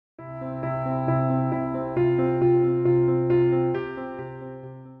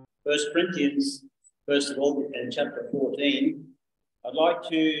1 Corinthians, first of all, and chapter 14. I'd like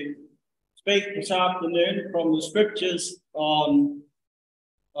to speak this afternoon from the scriptures on,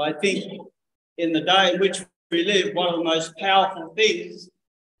 I think, in the day in which we live, one of the most powerful things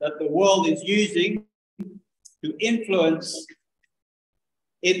that the world is using to influence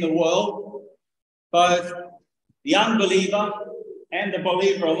in the world, both the unbeliever and the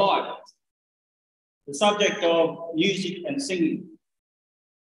believer alike. The subject of music and singing.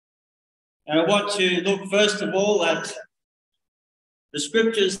 And I want to look first of all at the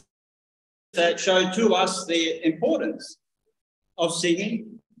scriptures that show to us the importance of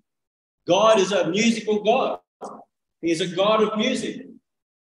singing. God is a musical God. He is a God of music.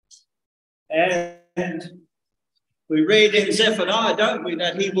 And we read in Zephaniah, don't we,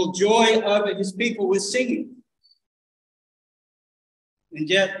 that he will joy over his people with singing. And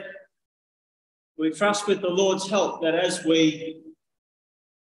yet, we trust with the Lord's help that as we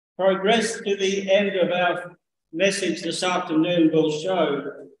progress to the end of our message this afternoon, we'll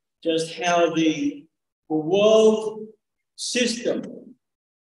show just how the world system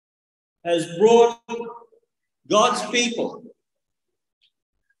has brought God's people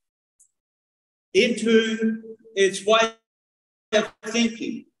into its way of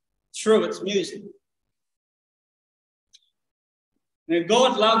thinking through its music. Now,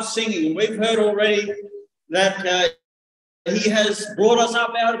 God loves singing, and we've heard already that he has brought us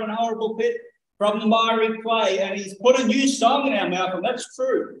up out of an horrible pit from the miry clay, and he's put a new song in our mouth, and that's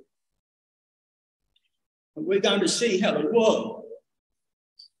true. And we're going to see how the world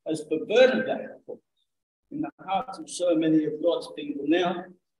has perverted that in the hearts of so many of God's people. Now,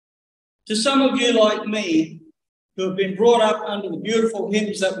 to some of you like me, who have been brought up under the beautiful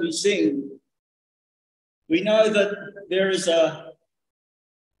hymns that we sing, we know that there is a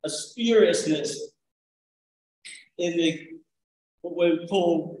spuriousness in what we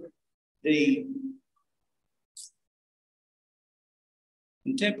call the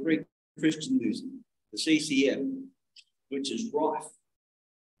contemporary Christian music, the CCM, which is rife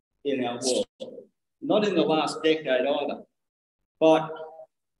in our world. Not in the last decade either. But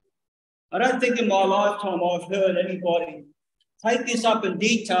I don't think in my lifetime I've heard anybody take this up in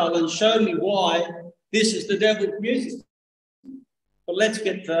detail and show me why this is the devil's music. But let's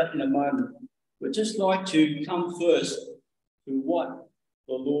get to that in a moment. We'd just like to come first to what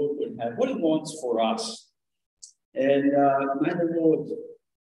the Lord would have, what he wants for us. And may the Lord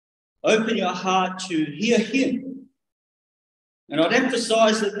open your heart to hear him. And I'd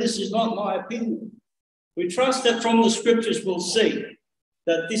emphasize that this is not my opinion. We trust that from the scriptures we'll see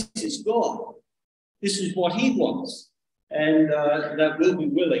that this is God. This is what he wants. And that we'll be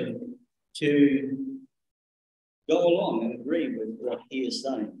willing to go along and agree with what he is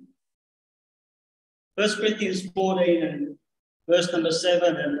saying. 1 Corinthians 14 and verse number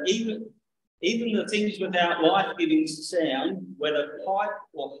 7, and even the things without life-giving sound, whether pipe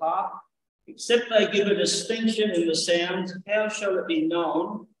or harp, except they give a distinction in the sounds, how shall it be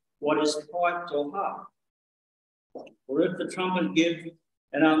known what is piped or harp? Or if the trumpet give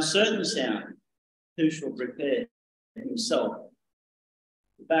an uncertain sound, who shall prepare himself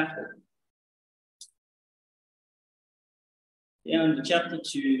for battle? Down to chapter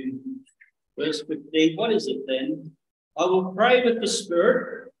 2, verse 15. What is it then? I will pray with the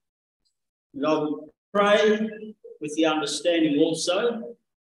Spirit, and I will pray with the understanding also.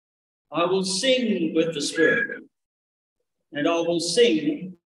 I will sing with the Spirit, and I will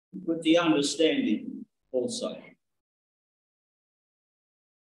sing with the understanding also.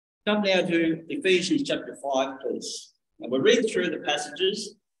 Come now to Ephesians chapter 5, please. And we'll read through the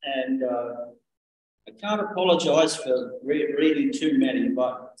passages, and I can't apologise for reading too many,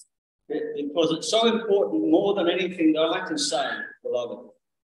 but because it's so important, more than anything that I can say, beloved.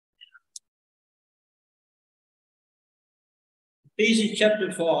 Ephesians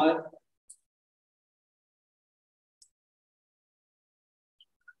chapter 5.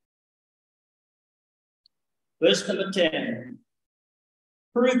 Verse number 10.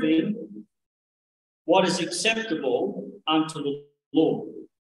 Proving what is acceptable unto the Lord.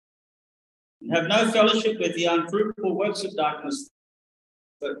 And have no fellowship with the unfruitful works of darkness,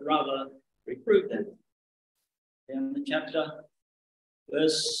 but rather reprove them. Down the chapter,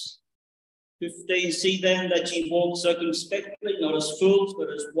 verse 15, see then that ye walk circumspectly, not as fools, but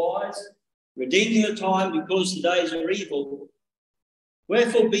as wise, redeeming the time, because the days are evil.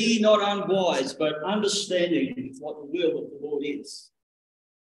 Wherefore be ye not unwise, but understanding what the will of the Lord is.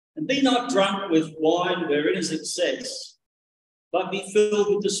 And be not drunk with wine wherein is excess, but be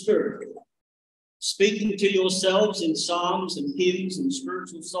filled with the Spirit, speaking to yourselves in psalms and hymns and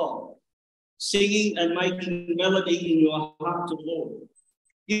spiritual songs, singing and making melody in your heart to the Lord,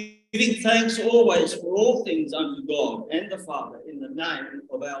 giving thanks always for all things unto God and the Father in the name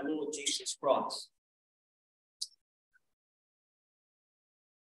of our Lord Jesus Christ.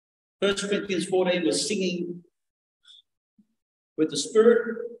 1 Corinthians 14 was singing with the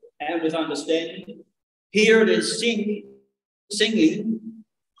Spirit and with understanding. Here it is singing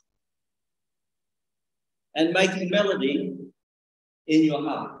and making melody in your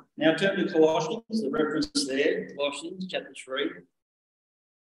heart. Now turn to Colossians, the reference there, Colossians chapter 3.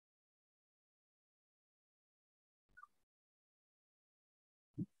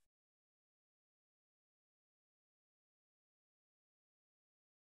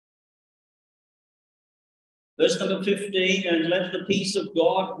 Verse number 15, and let the peace of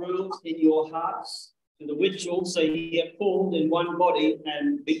God rule in your hearts, to the which also ye are called in one body,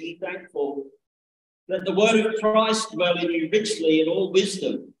 and be ye thankful. Let the word of Christ dwell in you richly in all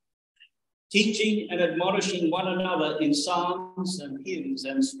wisdom, teaching and admonishing one another in psalms and hymns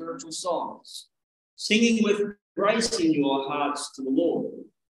and spiritual songs, singing with grace in your hearts to the Lord.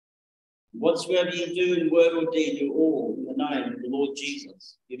 Whatsoever ye do in word or deed, do all in the name of the Lord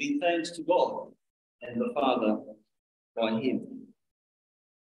Jesus, giving thanks to God and the Father by him.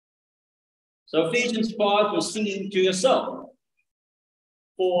 So Ephesians 5 was singing to yourself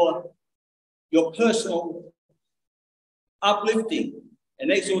for your personal uplifting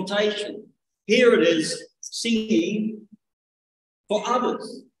and exhortation. Here it is singing for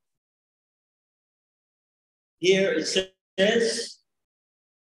others. Here it says,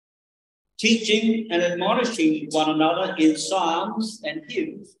 teaching and admonishing one another in psalms and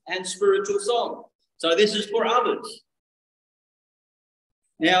hymns and spiritual songs. So this is for others.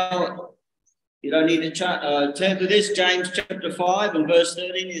 Now, you don't need to turn to this. James chapter 5 and verse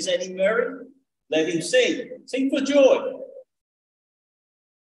 13. Is any merry? Let him sing. Sing for joy.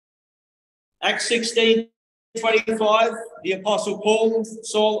 Acts 16:25. The apostle Paul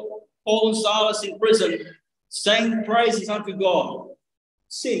and Silas in prison sang praises unto God.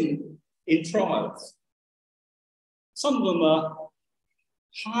 Sing in trials. Some of them are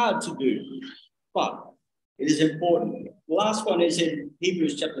hard to do, but it is important. The last one is in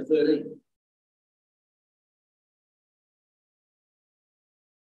Hebrews chapter 13.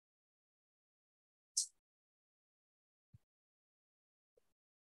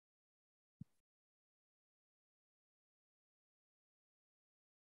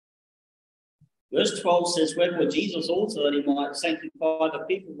 Verse 12 says, wherefore Jesus also, that he might sanctify the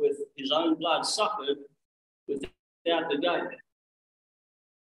people with his own blood, suffered without the gate.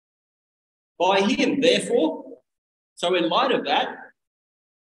 By him, therefore, so in light of that,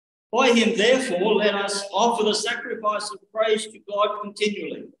 by him, therefore, let us offer the sacrifice of praise to God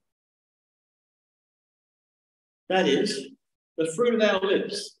continually. That is, the fruit of our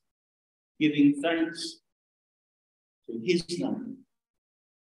lips, giving thanks to his name.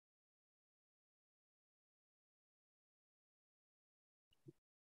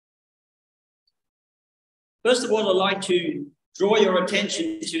 First of all, I'd like to draw your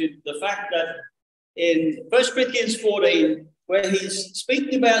attention to the fact that in 1 Corinthians 14, where he's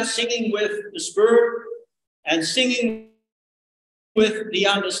speaking about singing with the Spirit and singing with the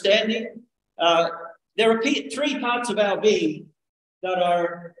understanding, there are three parts of our being that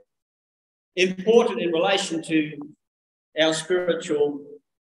are important in relation to our spiritual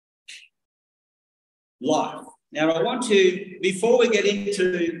life. Now, I want to, before we get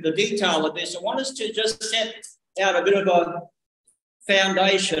into the detail of this, I want us to just set out a bit of a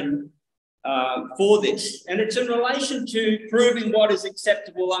foundation for this. And it's in relation to proving what is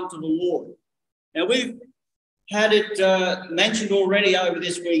acceptable unto the Lord. Now, we've had it mentioned already over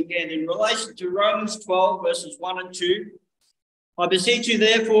this weekend in relation to Romans 12, verses 1 and 2. I beseech you,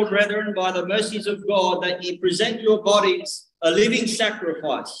 therefore, brethren, by the mercies of God, that ye present your bodies a living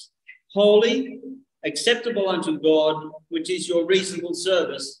sacrifice, holy, acceptable unto God, which is your reasonable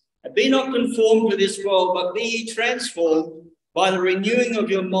service. And be not conformed to this world, but be ye transformed by the renewing of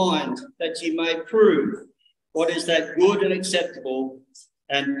your mind, that ye may prove what is that good and acceptable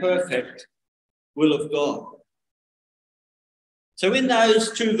and perfect will of God. So in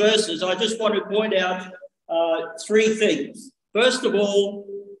those two verses, I just want to point out three things. First of all,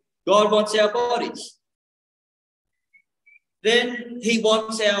 God wants our bodies. Then he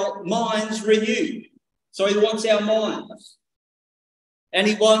wants our minds renewed. So he wants our minds. And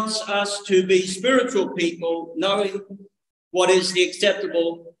he wants us to be spiritual people, knowing what is the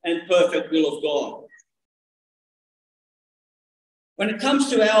acceptable and perfect will of God. When it comes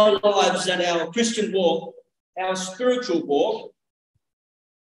to our lives and our Christian walk, our spiritual walk,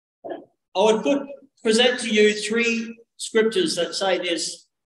 I would present to you three scriptures that say this.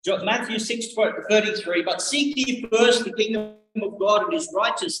 Matthew 6:33, but seek ye first the kingdom of God and his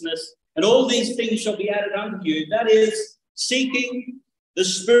righteousness, and all these things shall be added unto you. That is seeking the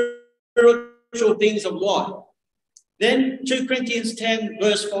spiritual things of life. Then 2 Corinthians 10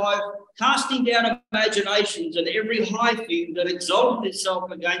 verse 5, casting down imaginations and every high thing that exalteth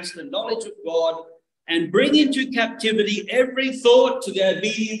itself against the knowledge of God, and bring into captivity every thought to the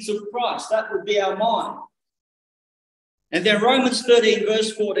obedience of Christ. That would be our mind. And then Romans 13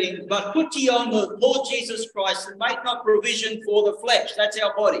 verse 14, but put ye on the Lord Jesus Christ, and make not provision for the flesh, that's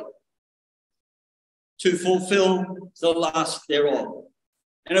our body, to fulfill the lust thereof.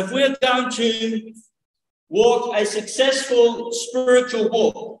 And if we're going to walk a successful spiritual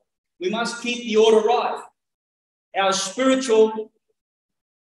walk, we must keep the order right. Our spiritual,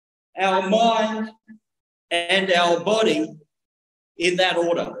 our mind, and our body in that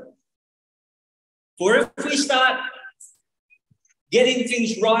order. For if we start getting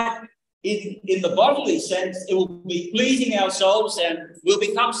things right in the bodily sense, it will be pleasing ourselves and will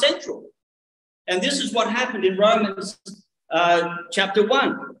become central. And this is what happened in Romans chapter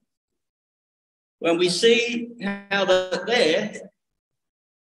 1. When we see how there,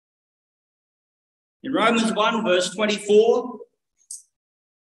 in Romans 1 verse 24,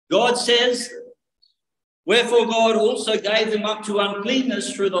 God says, wherefore God also gave them up to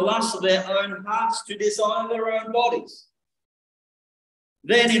uncleanness through the lust of their own hearts, to dishonour their own bodies.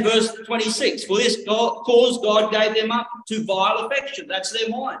 Then in verse 26, for this cause God gave them up to vile affection. That's their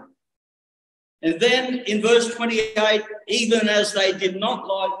mind. And then in verse 28, even as they did not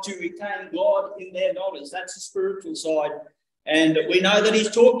like to retain God in their knowledge. That's the spiritual side. And we know that he's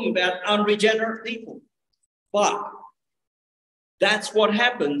talking about unregenerate people. But that's what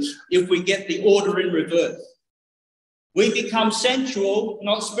happens if we get the order in reverse. We become sensual,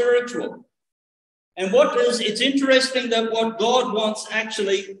 not spiritual. And it's interesting that what God wants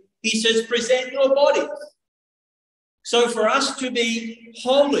actually, he says, present your bodies. So for us to be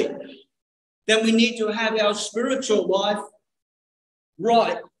holy, then we need to have our spiritual life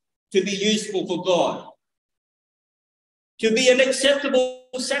right to be useful for God, to be an acceptable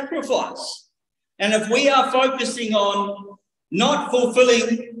sacrifice. And if we are focusing on not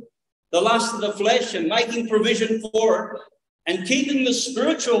fulfilling the lust of the flesh and making provision for it and keeping the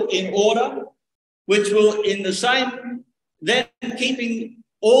spiritual in order, which will in the same, then keeping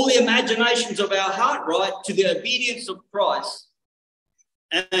all the imaginations of our heart right to the obedience of Christ,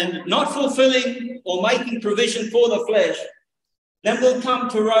 and not fulfilling or making provision for the flesh, then we'll come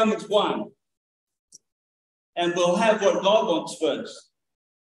to Romans 1 and we'll have what God wants first.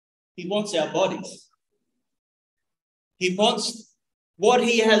 He wants our bodies. He wants what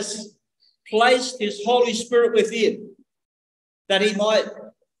he has placed his Holy Spirit within, that he might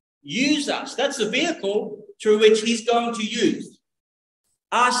use us. That's the vehicle through which he's going to use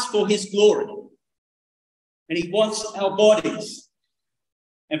us for his glory. And he wants our bodies.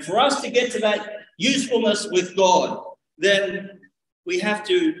 And for us to get to that usefulness with God, then we have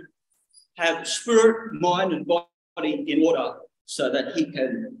to have spirit, mind, and body in order so that we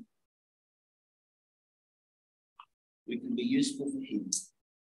can be useful for him.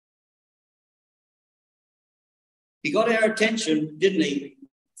 He got our attention, didn't he,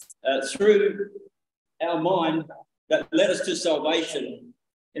 through our mind that led us to salvation,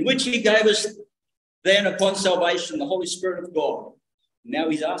 in which he gave us then upon salvation the Holy Spirit of God. Now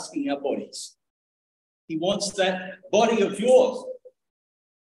he's asking our bodies. He wants that body of yours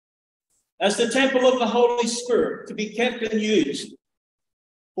as the temple of the Holy Spirit to be kept and used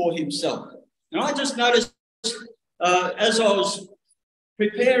for himself. And I just noticed as I was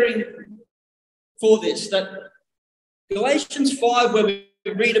preparing for this that Galatians 5, where we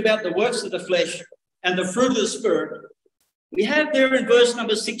read about the works of the flesh and the fruit of the Spirit, we have there in verse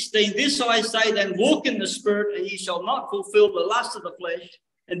number 16, this I say then, walk in the Spirit, and ye shall not fulfill the lust of the flesh.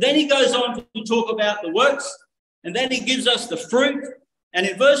 And then he goes on to talk about the works, and then he gives us the fruit. And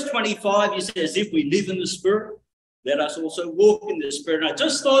in verse 25, he says, if we live in the Spirit, let us also walk in the Spirit. And I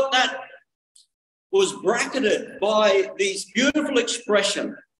just thought that was bracketed by this beautiful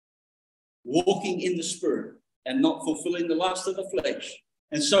expression, walking in the Spirit and not fulfilling the lust of the flesh.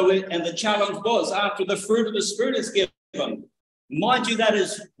 And so, and the challenge was, after the fruit of the Spirit is given, mind you, that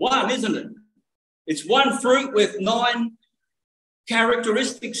is one, isn't it? It's one fruit with 9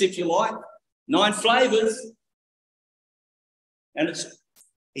 characteristics, if you like, 9 flavors. And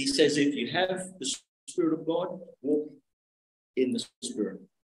he says, if you have the Spirit of God, walk in the Spirit.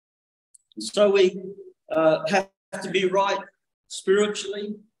 And so we have to be right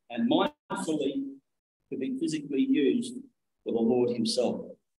spiritually and mindfully to be physically used for the Lord himself.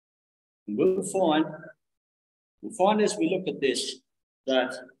 And we'll find as we look at this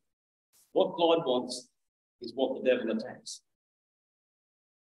that what God wants is what the devil attacks.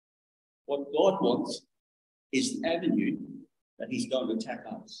 What God wants is an avenue that he's going to attack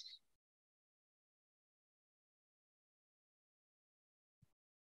us.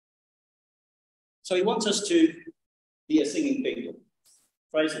 So he wants us to be a singing people.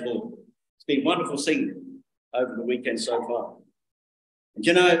 Praise the Lord. It's been wonderful singing over the weekend so far. And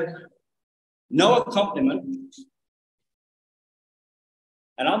you know, no accompaniment,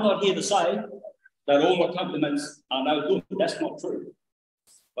 and I'm not here to say that all accompaniments are no good. That's not true.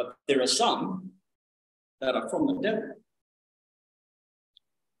 But there are some that are from the devil.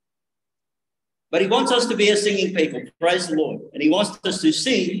 But he wants us to be a singing people. Praise the Lord. And he wants us to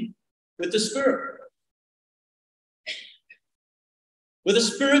sing with the Spirit. With a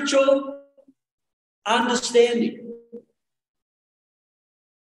spiritual understanding.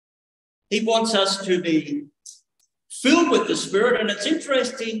 He wants us to be filled with the Spirit. And it's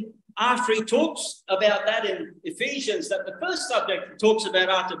interesting, after he talks about that in Ephesians, that the first subject he talks about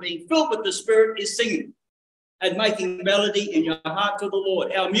after being filled with the Spirit is singing and making melody in your heart to the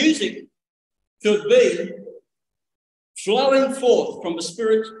Lord. Our music should be flowing forth from a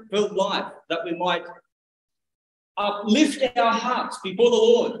Spirit-filled life, that we might uplift our hearts before the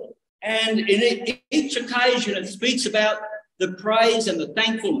Lord. And in each occasion, it speaks about the praise and the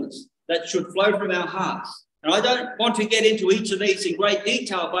thankfulness that should flow from our hearts. And I don't want to get into each of these in great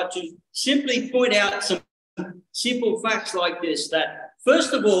detail, but to simply point out some simple facts like this, that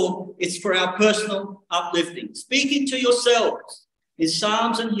first of all, it's for our personal uplifting. Speaking to yourselves in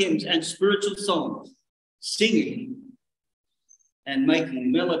psalms and hymns and spiritual songs, singing and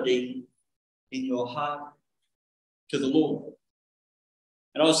making melody in your heart to the Lord.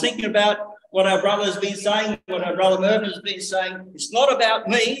 And I was thinking about what our brother has been saying, what our brother Mervyn has been saying. It's not about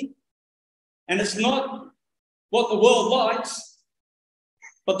me, and it's not what the world likes,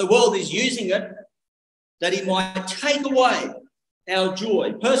 but the world is using it that he might take away our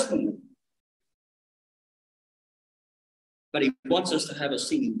joy personally. But he wants us to have a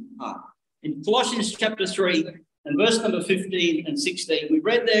singing heart. In Colossians chapter 3 and verse number 15 and 16, we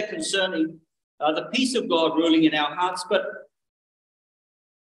read there concerning the peace of God ruling in our hearts. But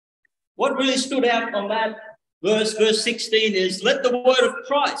what really stood out on that verse 16 is, let the word of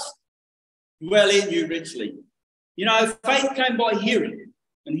Christ dwell in you richly. You know, faith came by hearing,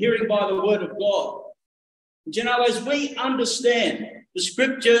 and hearing by the word of God. And you know, as we understand the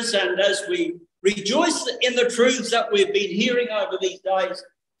scriptures and as we rejoice in the truths that we've been hearing over these days,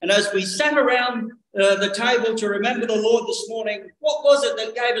 and as we sat around the table to remember the Lord this morning, what was it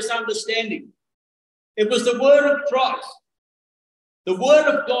that gave us understanding? It was the word of Christ, the word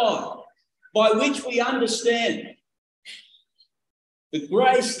of God, by which we understand the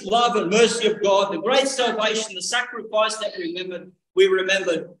grace, love, and mercy of God, the great salvation, the sacrifice that we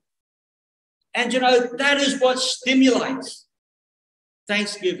remembered. And, you know, that is what stimulates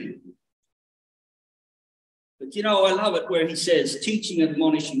thanksgiving. But, you know, I love it where he says, teaching and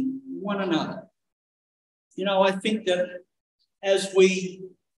admonishing one another. You know, I think that as we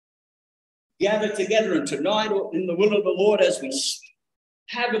gather together, and tonight in the will of the Lord, as we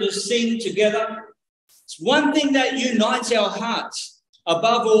have it to sing together, it's one thing that unites our hearts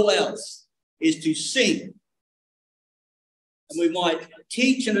above all else, is to sing. And we might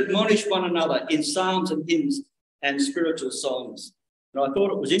teach and admonish one another in psalms and hymns and spiritual songs. And I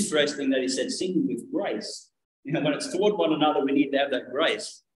thought it was interesting that he said singing with grace. You know, when it's toward one another, we need to have that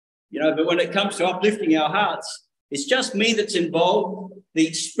grace. You know, but when it comes to uplifting our hearts, it's just me that's involved.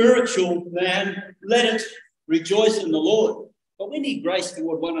 The spiritual man, let it rejoice in the Lord. But we need grace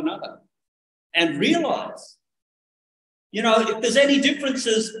toward one another. And realize, you know, if there's any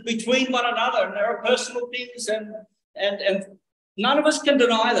differences between one another, and there are personal things, and none of us can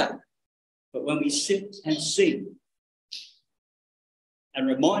deny that. But when we sit and sing and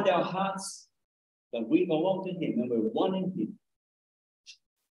remind our hearts that we belong to him and we're one in him,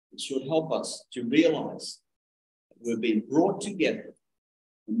 it should help us to realize that we've been brought together,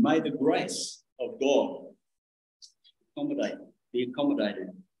 and may the grace of God be accommodated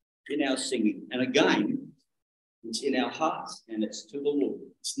in our singing. And again, it's in our hearts and it's to the Lord.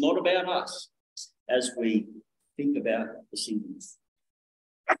 It's not about us as we think about the singing.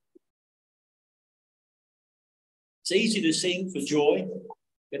 It's easy to sing for joy.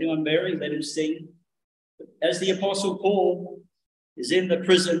 If anyone merry, let him sing. But as the Apostle Paul is in the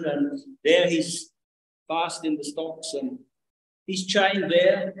prison, and there he's fast in the stocks, and he's chained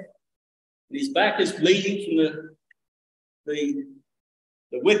there, and his back is bleeding from the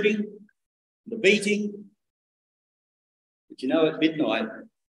whipping, the beating. But you know, at midnight,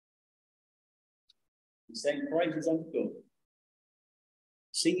 he sang praises unto God,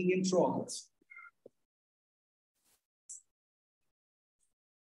 singing in trials.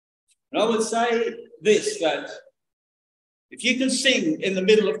 And I would say this, that if you can sing in the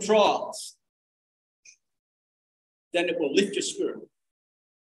middle of trials, then it will lift your spirit.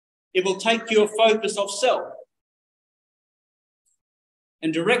 It will take your focus off self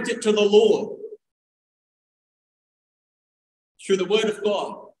and direct it to the Lord through the word of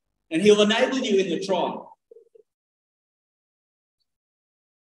God. And he'll enable you in the trial.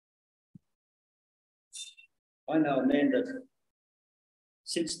 I know a man that,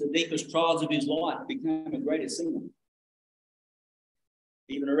 since the deepest trials of his life, became a greater singer.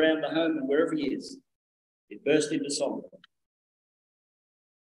 Even around the home and wherever he is, it burst into song.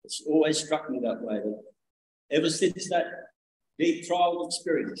 It's always struck me that way. That ever since that deep trial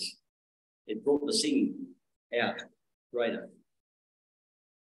experience, it brought the singing out greater.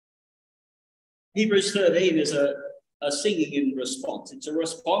 Hebrews 13 is a singing in response. It's a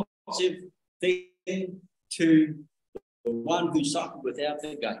responsive thing to the one who suffered without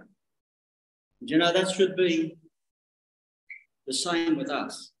the gate. You know, that should be the same with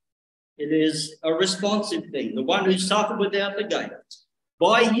us. It is a responsive thing. The one who suffered without the gate.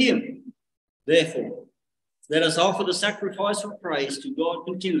 By him, therefore, let us offer the sacrifice of praise to God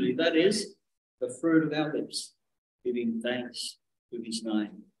continually. That is the fruit of our lips, giving thanks to his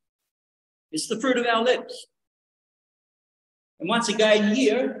name. It's the fruit of our lips. And once again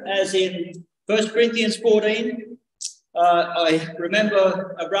here, as in 1 Corinthians 14, I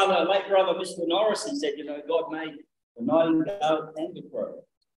remember a late brother, Mr. Norris, he said, you know, God made the nightingale and the crow.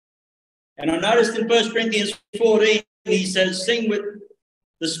 And I noticed in 1 Corinthians 14, he says, sing with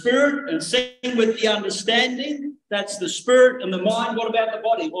the spirit and sing with the understanding. That's the spirit and the mind. What about the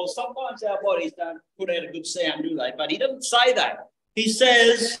body? Well, sometimes our bodies don't put out a good sound, do they? But he doesn't say that. He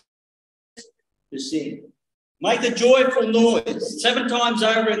says to sing. Make a joyful noise. 7 times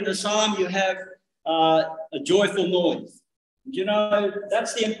over in the psalm, you have a joyful noise. You know,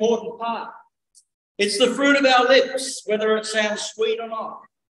 that's the important part. It's the fruit of our lips, whether it sounds sweet or not.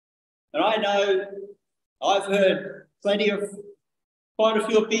 And I know I've heard quite a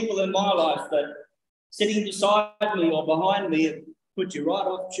few people in my life that sitting beside me or behind me have put you right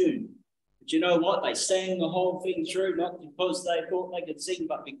off tune. But you know what? They sang the whole thing through, not because they thought they could sing,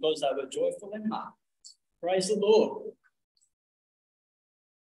 but because they were joyful in heart. Praise the Lord.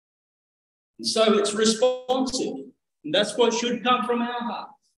 And so it's responsive. And that's what should come from our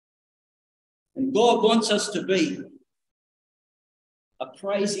hearts. And God wants us to be a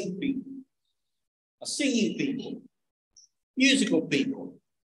praising people, a singing people, musical people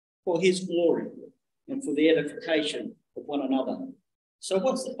for his glory and for the edification of one another. So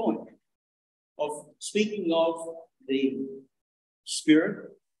what's the point of speaking of the spirit,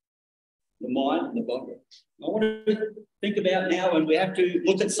 the mind, and the body? I want to think about now, and we have to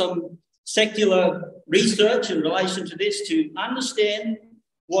look at some secular research in relation to this to understand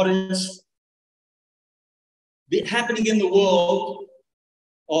what is happening in the world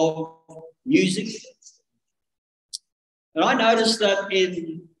of music. And I noticed that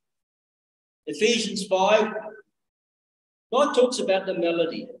in Ephesians 5, God talks about the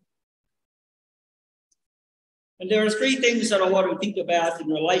melody. And there are 3 things that I want to think about in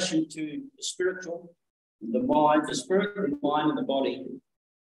relation to the spiritual, the mind, the spirit, the mind, and the body.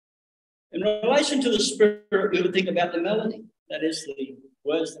 In relation to the spirit, we would think about the melody. That is the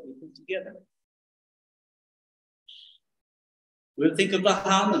words that we put together. We'll think of the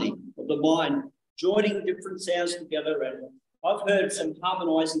harmony of the mind, joining different sounds together. And I've heard some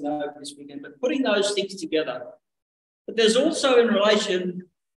harmonising over this weekend, but putting those things together. But there's also in relation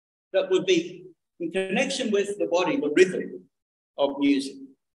that would be in connection with the body, the rhythm of music.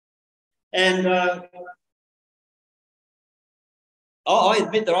 And I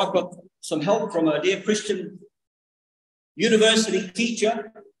admit that I've got some help from a dear Christian university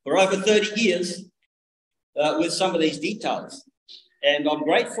teacher for over 30 years with some of these details. And I'm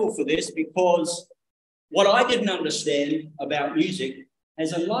grateful for this because what I didn't understand about music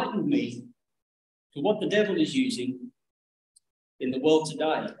has enlightened me to what the devil is using in the world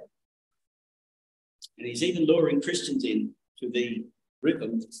today. And he's even luring Christians in to the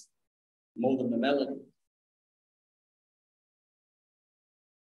rhythm more than the melody.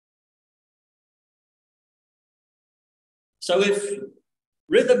 So if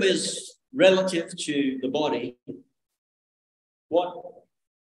rhythm is relative to the body, what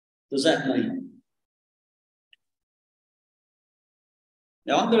does that mean?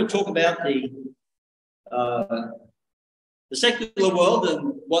 Now I'm going to talk about the secular world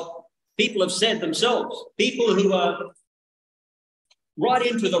and what people have said themselves. People who are right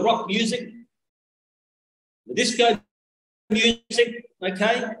into the rock music, the disco music,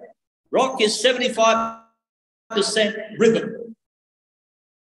 okay? Rock is 75% rhythm.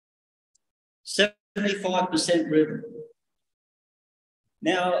 75% rhythm.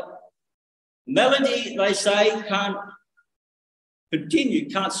 Now, melody, they say, can't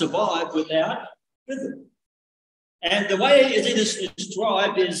survive without rhythm. And the way it is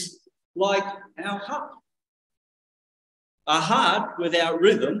described is like our heart. A heart without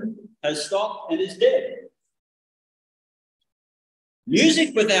rhythm has stopped and is dead.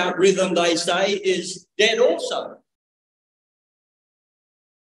 Music without rhythm, they say, is dead also.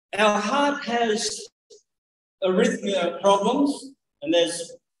 Our heart has arrhythmia problems, and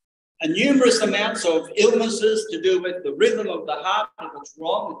there's a numerous amounts of illnesses to do with the rhythm of the heart, if it's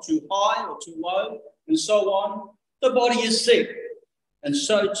wrong, or too high or too low, and so on. The body is sick, and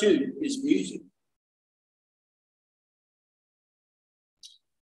so too is music.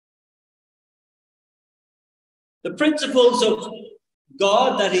 The principles of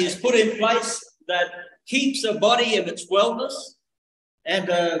God that He has put in place that keeps a body in its wellness and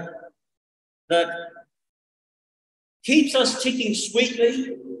that keeps us ticking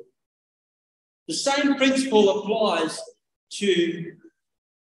sweetly, the same principle applies to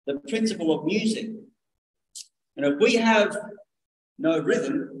the principle of music. And if we have no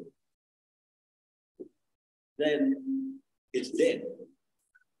rhythm, then it's dead.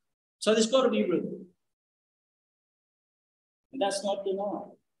 So there's got to be rhythm. And that's not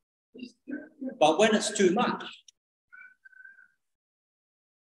denied. But when it's too much,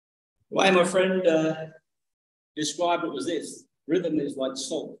 the way my friend described it was this: rhythm is like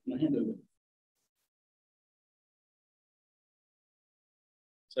salt in a hamburger.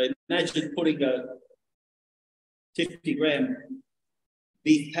 So imagine putting a 50-gram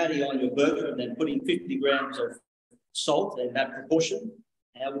beef patty on your burger and then putting 50 grams of salt in that proportion.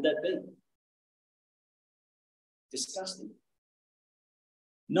 How would that be? Disgusting.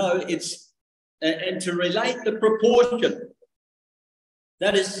 No, it's, and to relate the proportion,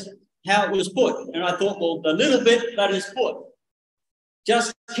 that is how it was put. And I thought, well, the little bit that is put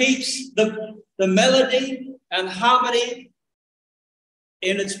just keeps the melody and harmony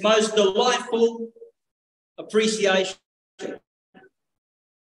in its most delightful appreciation.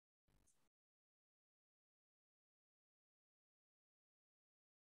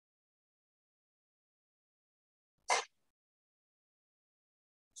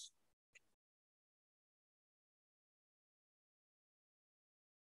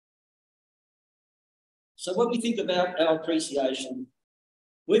 So when we think about our appreciation,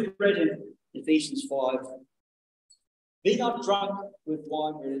 we've read in Ephesians 5, be not drunk with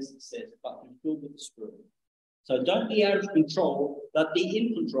wine, as it says, but be filled with the Spirit. So don't be out of control, but be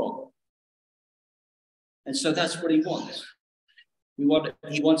in control. And so that's what He wants.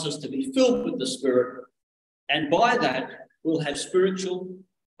 He wants us to be filled with the Spirit, and by that we'll have a spiritual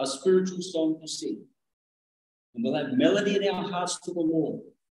song to sing. And we'll have melody in our hearts to the Lord.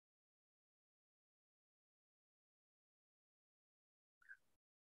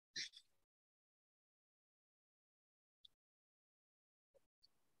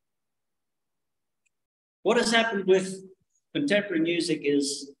 What has happened with contemporary music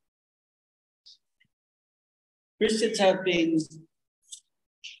is Christians have been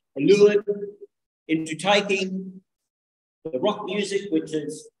allured into taking the rock music, which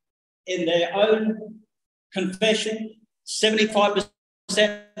is in their own confession, 75%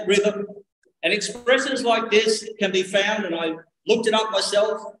 rhythm, and expressions like this can be found, and I looked it up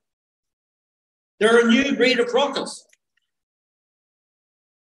myself. There are a new breed of rockers.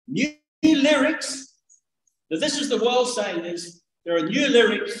 New lyrics. So this is the world saying this. There are new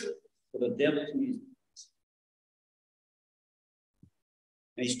lyrics for the devil's music.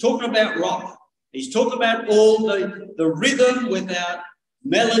 And he's talking about rock. He's talking about all the rhythm without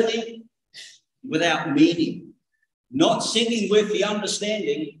melody, without meaning, not singing with the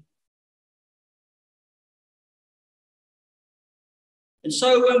understanding. And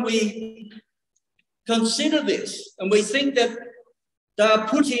so when we consider this and we think that they are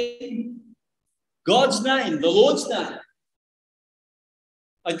putting God's name, the Lord's name,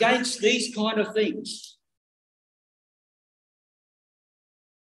 against these kind of things,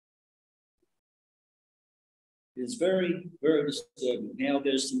 it is very, very disturbing. Now,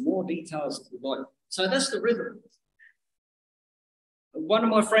 there's some more details if you'd like. So that's the rhythm. One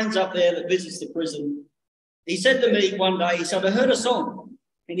of my friends up there that visits the prison, he said to me one day, he said, I heard a song,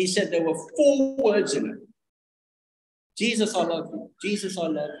 and he said there were 4 words in it. Jesus, I love you. Jesus, I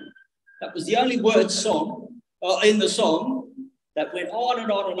love you. That was the only word in the song that went on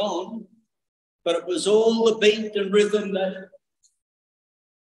and on and on, but it was all the beat and rhythm that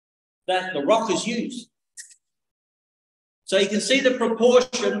the rockers used. So you can see the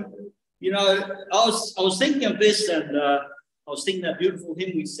proportion. You know, I was thinking of this, and I was singing that beautiful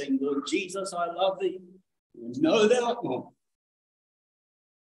hymn we sing, Lord Jesus, I love thee, know thou art not.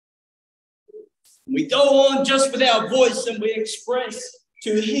 We go on just with our voice and we express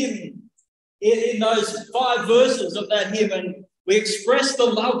to him in those 5 verses of that hymn, and we express the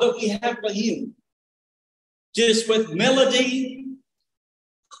love that we have for him. Just with melody.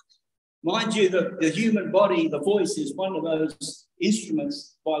 Mind you, the human body, the voice is one of those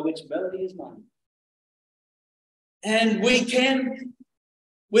instruments by which melody is made. And we can,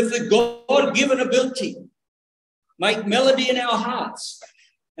 with the God-given ability, make melody in our hearts.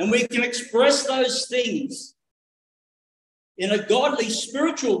 And we can express those things in a godly,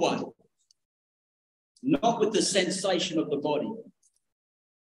 spiritual way, not with the sensation of the body.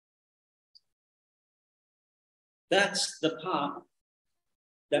 That's the part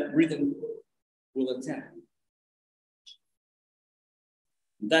that rhythm will attack.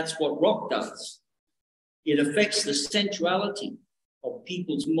 That's what rock does. It affects the sensuality of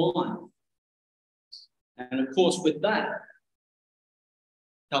people's mind. And of course, with that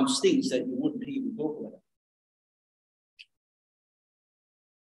comes things that you wouldn't even talk about.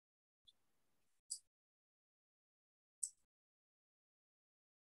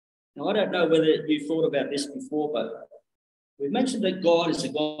 Now, I don't know whether you thought about this before, but we mentioned that God is a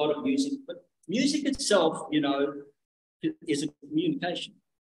God of music, but music itself, you know, is a communication.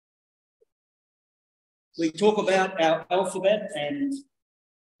 We talk about our alphabet, and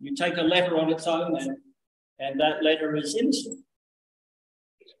you take a letter on its own, and that letter is innocent.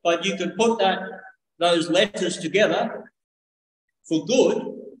 But you can put those letters together for good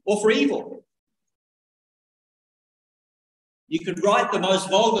or for evil. You can write the most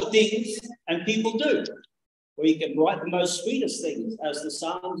vulgar things, and people do. Or you can write the most sweetest things, as the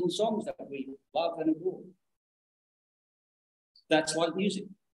psalms and songs that we love and adore. That's like music.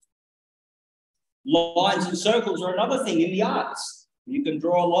 Lines and circles are another thing in the arts. You can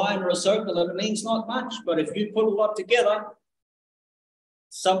draw a line or a circle and it means not much, but if you put a lot together,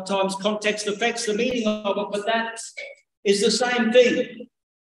 sometimes context affects the meaning of it, but that is the same thing.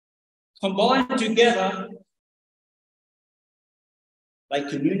 Combined together, they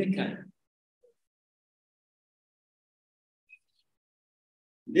communicate.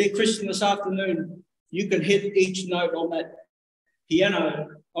 Dear Christian, this afternoon, you can hit each note on that piano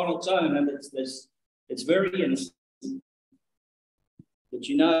on its own, and it's very innocent. But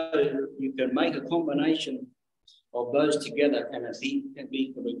you know, you can make a combination of those together, and it can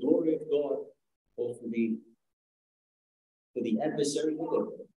be for the glory of God or for the adversary of God.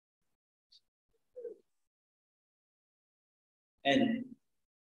 And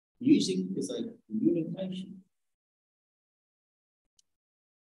music is a communication.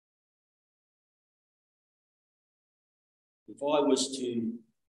 If I was to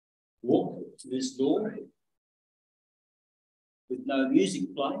walk to this door with no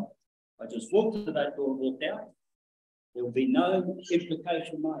music playing, I just walked to that door and walked out, there will be no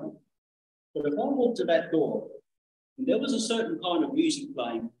implication made. But if I walked to that door and there was a certain kind of music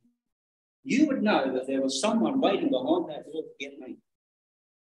playing, you would know that there was someone waiting behind that door to get me.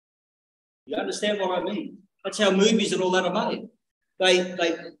 You understand what I mean? That's how movies and all that are made.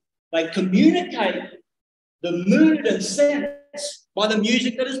 They communicate the mood and sense by the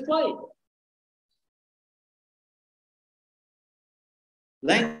music that is played.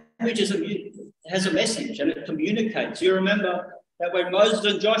 Language has a message and it communicates. You remember that when Moses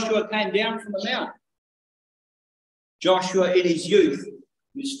and Joshua came down from the mount, Joshua in his youth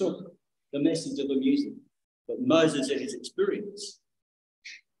mistook the message of the music, but Moses in his experience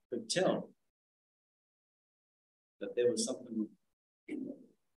could tell that there was something in it.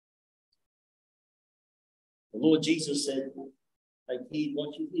 The Lord Jesus said, take heed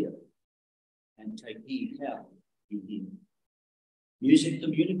what you hear and take heed how you hear. Music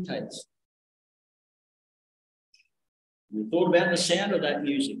communicates. We thought about the sound of that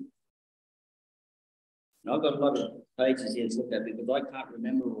music. And I've got a lot of pages here to look at because I can't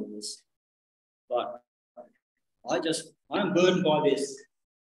remember all this. But I'm burdened by this.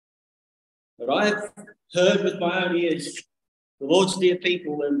 But I have heard with my own ears the Lord's dear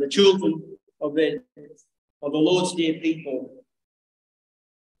people and the children of the Lord's dear people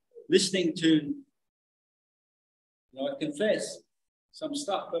listening to, I confess, some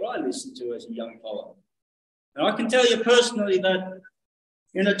stuff that I listened to as a young fellow. And I can tell you personally that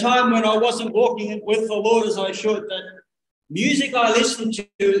in a time when I wasn't walking with the Lord as I should, that music I listened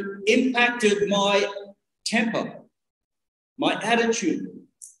to impacted my temper, my attitude,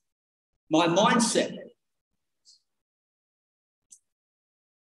 my mindset.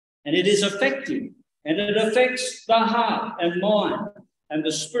 And it is effective, and it affects the heart and mind and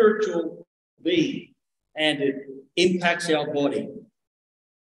the spiritual being, and it impacts our body.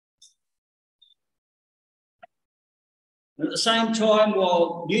 And at the same time,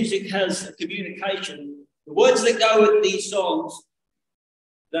 while music has a communication, the words that go with these songs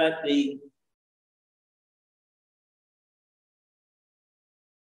that the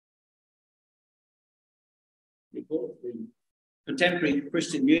contemporary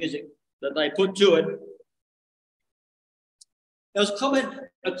Christian music that they put to it. There was a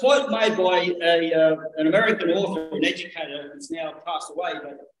quote made by an American author and educator who's now passed away,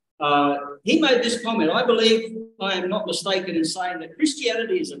 but he made this comment: I believe I am not mistaken in saying that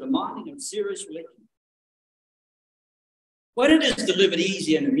Christianity is a demanding and serious religion. When it is delivered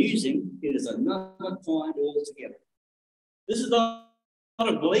easy and amusing, it is another kind altogether. This is not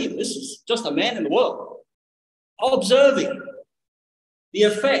a believer, this is just a man in the world, observing the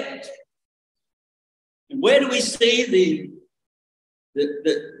effect. And where do we see the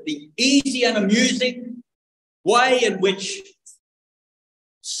easy and amusing way in which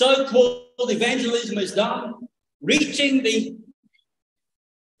so-called evangelism is done, reaching the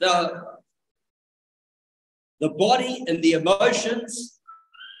body and the emotions,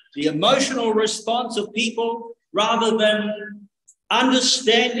 the emotional response of people, rather than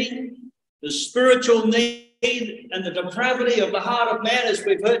understanding the spiritual need and the depravity of the heart of man, as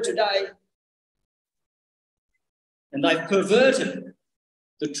we've heard today. And they've perverted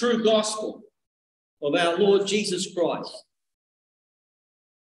the true gospel of our Lord Jesus Christ.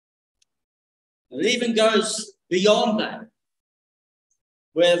 It even goes beyond that,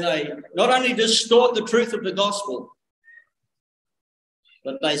 where they not only distort the truth of the gospel,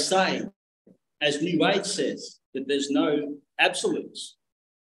 but they say, as New Age says, that there's no absolutes.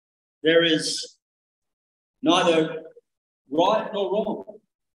 There is neither right nor wrong,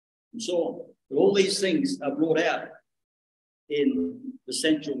 and so on. But all these things are brought out in the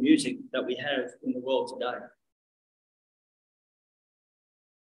sensual music that we have in the world today.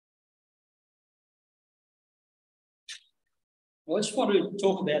 I just want to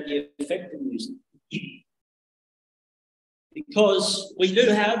talk about the effect of music, because we do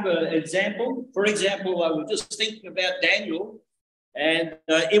have an example. For example, I was just thinking about Daniel, and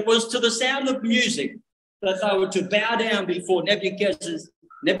it was to the sound of music that they were to bow down before Nebuchadnezzar's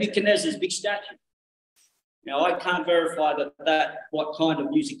big statue. Now, I can't verify what kind of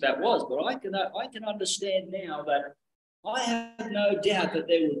music that was, but I can understand now that I have no doubt that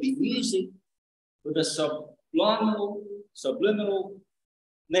there would be music with a subliminal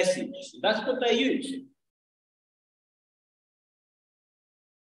message. That's what they use.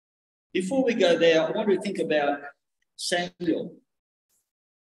 Before we go there, I want to think about Samuel.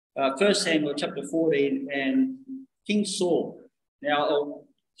 1 Samuel chapter 14 and King Saul. Now, I'll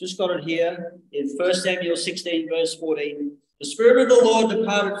just got it here in 1 Samuel 16, verse 14. The Spirit of the Lord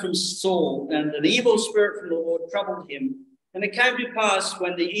departed from Saul, and an evil spirit from the Lord troubled him. And it came to pass,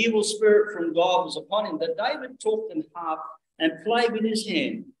 when the evil spirit from God was upon him, that David talked and harped and played with his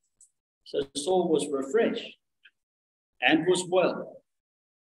hand. So Saul was refreshed and was well,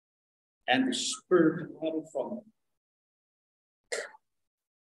 and the spirit departed from him.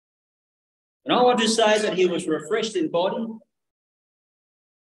 And I want to say that he was refreshed in body,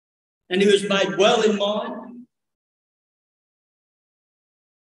 and he was made well in mind,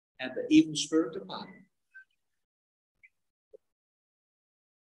 and the evil spirit departed.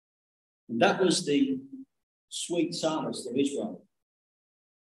 And that was the sweet psalmist of Israel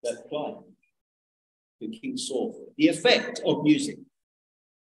that played to King Saul. The effect of music.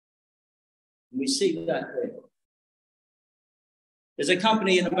 And we see that there. There's a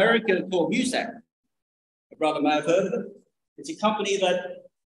company in America called Muzak. A brother may have heard of it. It's a company that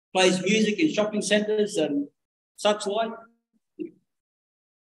plays music in shopping centres and such like.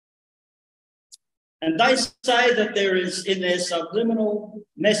 And they say that there is, in their subliminal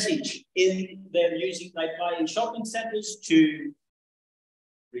message in their music they play in shopping centres, to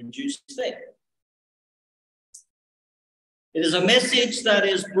reduce theft. It is a message that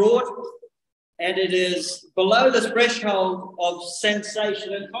is brought, and it is below the threshold of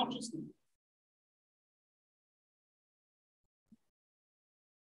sensation and consciousness.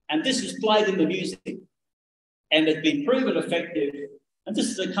 And this is played in the music, and it's been proven effective. And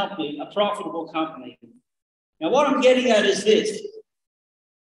this is a company, a profitable company. Now, what I'm getting at is this.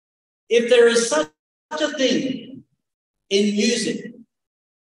 If there is such a thing in music,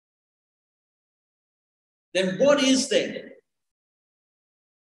 then what is there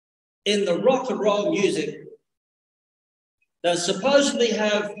in the rock and roll music that supposedly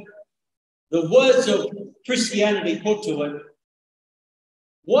have the words of Christianity put to it?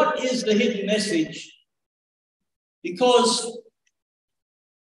 What is the hidden message? Because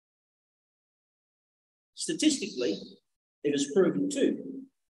statistically, it is proven too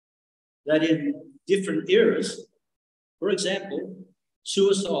that in different eras, for example,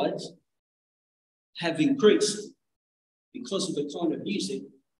 suicides have increased because of the kind of music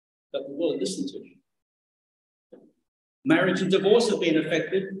that the world listens to. Marriage and divorce have been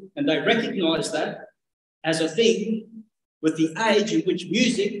affected, and they recognise that as a thing with the age in which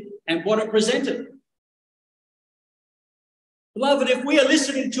music and what it presented. Beloved, if we are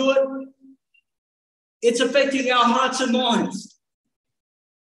listening to it, it's affecting our hearts and minds.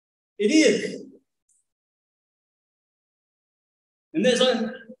 It is. And there's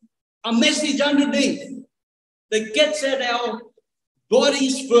a message underneath that gets at our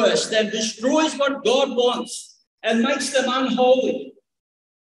bodies first and destroys what God wants and makes them unholy.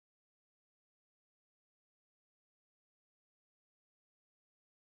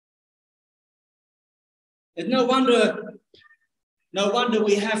 And no wonder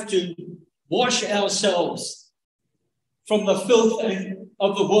we have to wash ourselves from the filth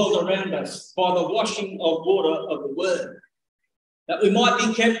of the world around us by the washing of water of the word, that we might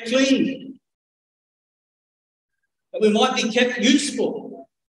be kept clean, that we might be kept useful,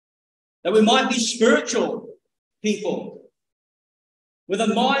 that we might be spiritual people with a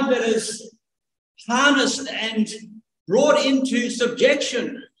mind that is harnessed and brought into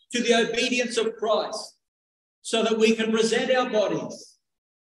subjection to the obedience of Christ, so that we can present our bodies.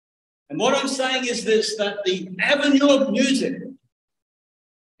 And what I'm saying is this, that the avenue of music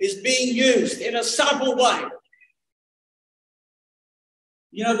is being used in a subtle way.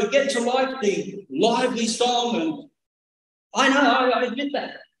 You know, we get to like the lively song, and I know, I admit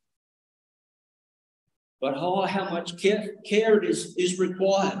that. But how much care it is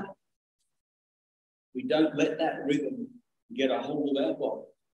required. We don't let that rhythm get a hold of our body.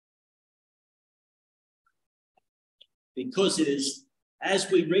 Because it is,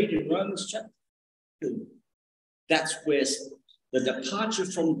 as we read in Romans chapter 2, that's where the departure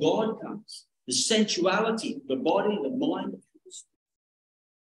from God comes. The sensuality, the body, the mind.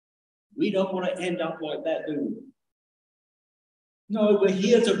 We don't want to end up like that, do we? No, we're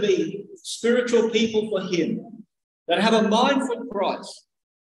here to be spiritual people for Him, that have a mind for Christ,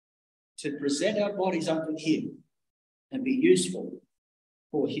 to present our bodies unto Him and be useful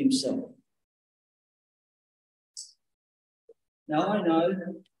for Himself. Now, I know,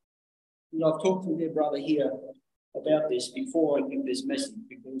 I've talked to their brother here about this before I give this message,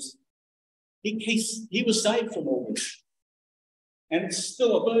 because he was saved from all this, and it's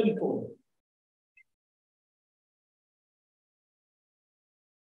still a burden for him.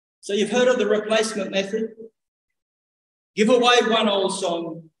 So you've heard of the replacement method? Give away one old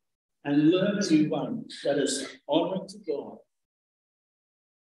song and learn a new one that is honouring to God.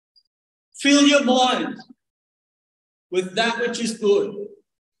 Fill your mind with that which is good.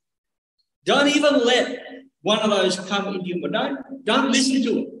 Don't even let one of those come into you, but don't listen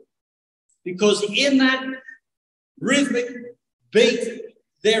to it. Because in that rhythmic beat,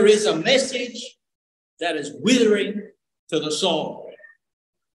 there is a message that is withering to the soul.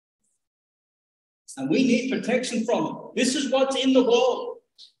 And we need protection from it. This is what's in the world.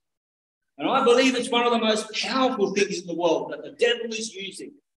 And I believe it's one of the most powerful things in the world that the devil is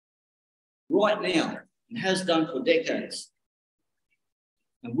using right now and has done for decades.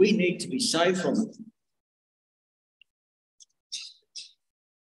 And we need to be saved from it.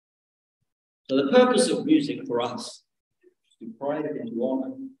 So the purpose of music for us is to praise and to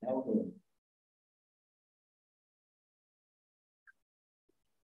honour our God.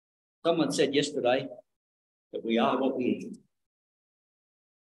 Someone said yesterday that we are what we eat.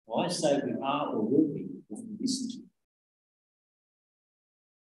 Well, I say we are or will be what we listen to.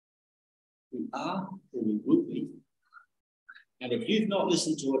 We are or we will be. And if you've not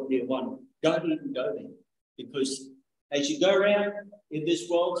listened to it, dear one, don't even go there. Because as you go around in this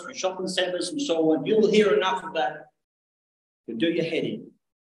world, through shopping centres and so on, you'll hear enough of that to do your head in.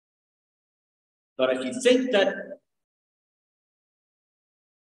 But if you think that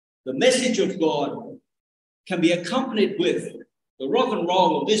the message of God can be accompanied with the rock and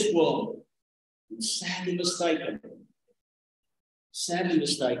roll of this world, it's sadly mistaken. Sadly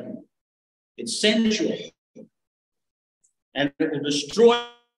mistaken. It's sensual. And it will destroy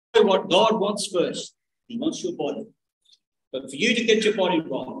what God wants first. He wants your body. But for you to get your body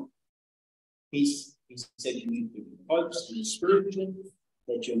wrong, He's setting you to focus on the spiritual,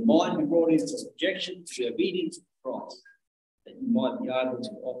 that your mind be brought into subjection to the obedience of Christ, that you might be able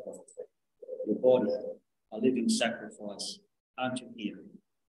to offer your body a living sacrifice unto Him.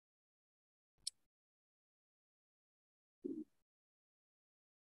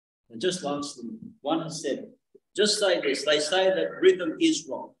 And just lastly, one has said, just say this, they say that rhythm is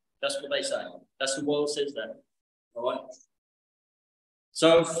wrong. That's what they say. That's the world says that. All right.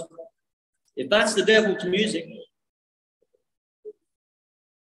 So if that's the devil's music,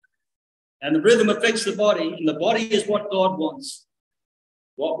 and the rhythm affects the body, and the body is what God wants,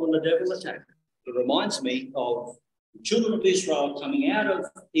 what will the devil attack? It reminds me of the children of Israel coming out of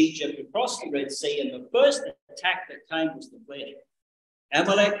Egypt across the Red Sea, and the first attack that came was the flesh.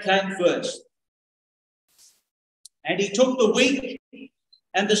 Amalek came first. And he took the weak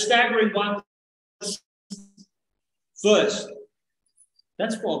and the staggering ones first.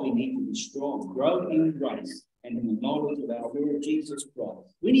 That's why we need to be strong, grow in grace and in the knowledge of our Lord Jesus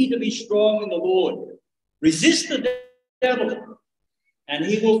Christ. We need to be strong in the Lord. Resist the devil, and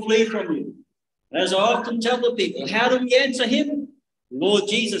he will flee from you. And as I often tell the people, how do we answer him? The Lord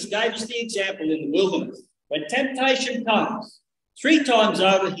Jesus gave us the example in the wilderness. When temptation comes, 3 times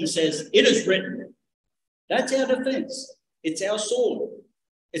over, he says, it is written. That's our defense. It's our sword.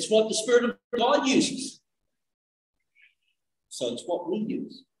 It's what the Spirit of God uses. So it's what we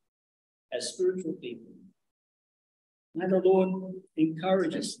use as spiritual people. May the Lord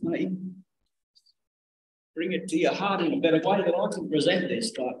encourage us. May bring it to your heart in a better way than I can present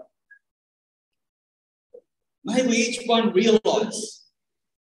this, but may we each one realize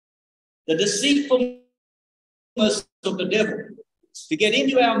the deceitfulness of the devil to get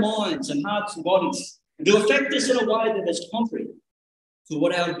into our minds and hearts and bodies and to affect us in a way that is contrary to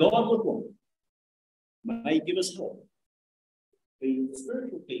what our God would want. May he give us help to be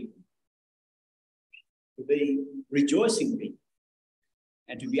spiritual people, to be rejoicing people,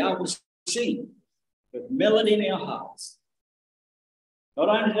 and to be able to sing with melody in our hearts. Not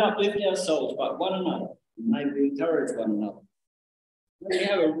only to uplift our souls, but one another. May we encourage one another. May we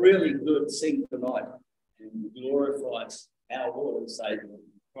have a really good sing tonight and glorifies our Lord and Saviour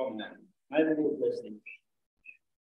from that. May the Lord bless them.